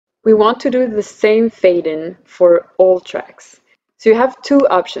We want to do the same fade-in for all tracks. So you have two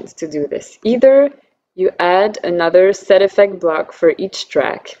options to do this. Either you add another set effect block for each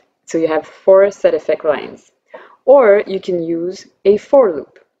track, so you have 4 set effect lines, or you can use a for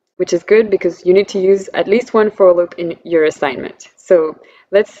loop, which is good because you need to use at least one for loop in your assignment. So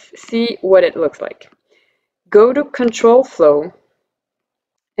let's see what it looks like. Go to Control Flow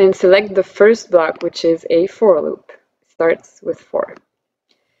and select the first block, which is a for loop. It starts with 4.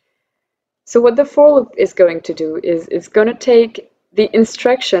 So what the for loop is going to do is it's going to take the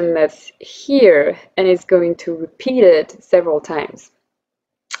instruction that's here and it's going to repeat it several times.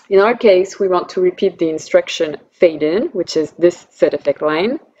 In our case, we want to repeat the instruction fade in, which is this set effect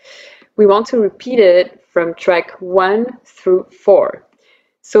line. We want to repeat it from track 1 through 4.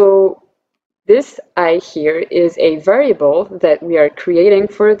 So this I here is a variable that we are creating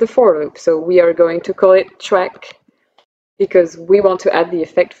for the for loop. So we are going to call it track because we want to add the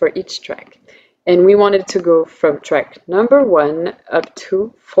effect for each track. And we want it to go from track number 1 up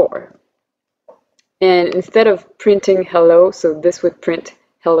to 4. And instead of printing hello, so this would print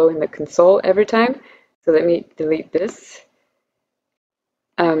hello in the console every time. So let me delete this.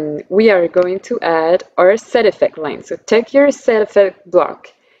 We are going to add our set effect line. So take your set effect block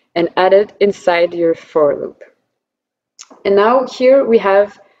and add it inside your for loop. And now here we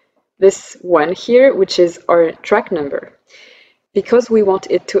have this one here, which is our track number. Because we want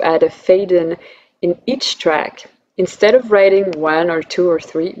it to add a fade-in in each track, instead of writing 1 or 2 or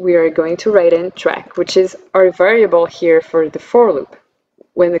 3, we are going to write in track, which is our variable here for the for loop.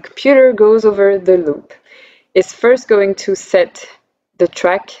 When the computer goes over the loop, it's first going to set the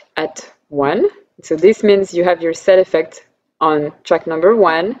track at 1. So this means you have your set effect on track number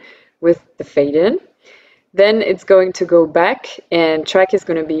 1 with the fade-in. Then it's going to go back and track is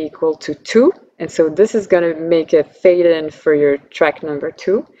going to be equal to 2. And so this is going to make a fade-in for your track number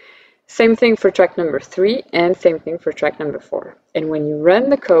 2. Same thing for track number 3 and same thing for track number 4. And when you run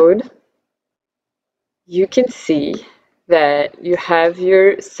the code, you can see that you have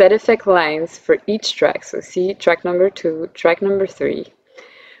your set effect lines for each track. So see track number 2, track number 3.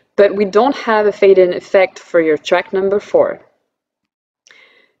 But we don't have a fade-in effect for your track number 4.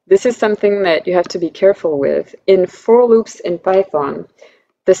 This is something that you have to be careful with. In for loops in Python,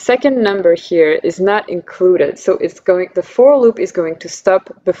 the second number here is not included. So the for loop is going to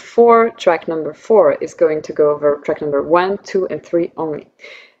stop before track number 4 is going to go over track number 1, 2, and 3 only.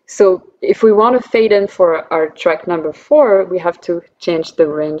 So if we want to fade in for our track number 4, we have to change the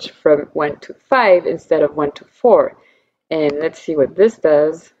range from 1 to 5 instead of 1 to 4. And let's see what this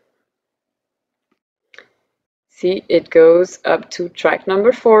does. See, it goes up to track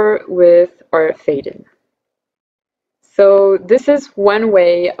number 4 with our fade-in. So this is one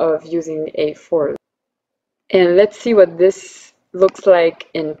way of using a for loop. And let's see what this looks like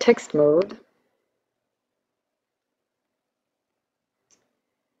in text mode.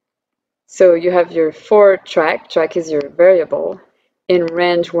 So you have your for track, track is your variable, in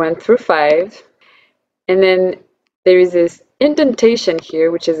range 1 through 5. And then there is this indentation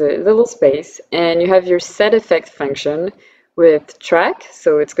here, which is a little space, and you have your set effect function with track,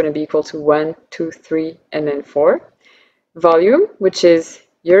 so it's going to be equal to 1, 2, 3, and then 4. Volume, which is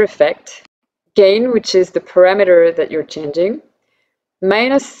your effect. Gain, which is the parameter that you're changing.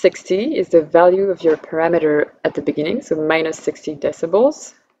 Minus 60 is the value of your parameter at the beginning, so minus 60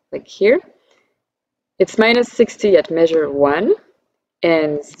 decibels, like here. It's minus 60 at measure 1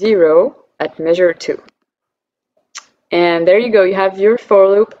 and 0 at measure 2. And there you go, you have your for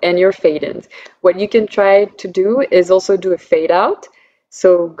loop and your fade-ins. What you can try to do is also do a fade out.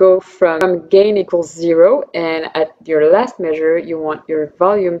 So go from gain equals 0, and at your last measure, you want your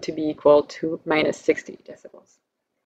volume to be equal to minus 60 decibels.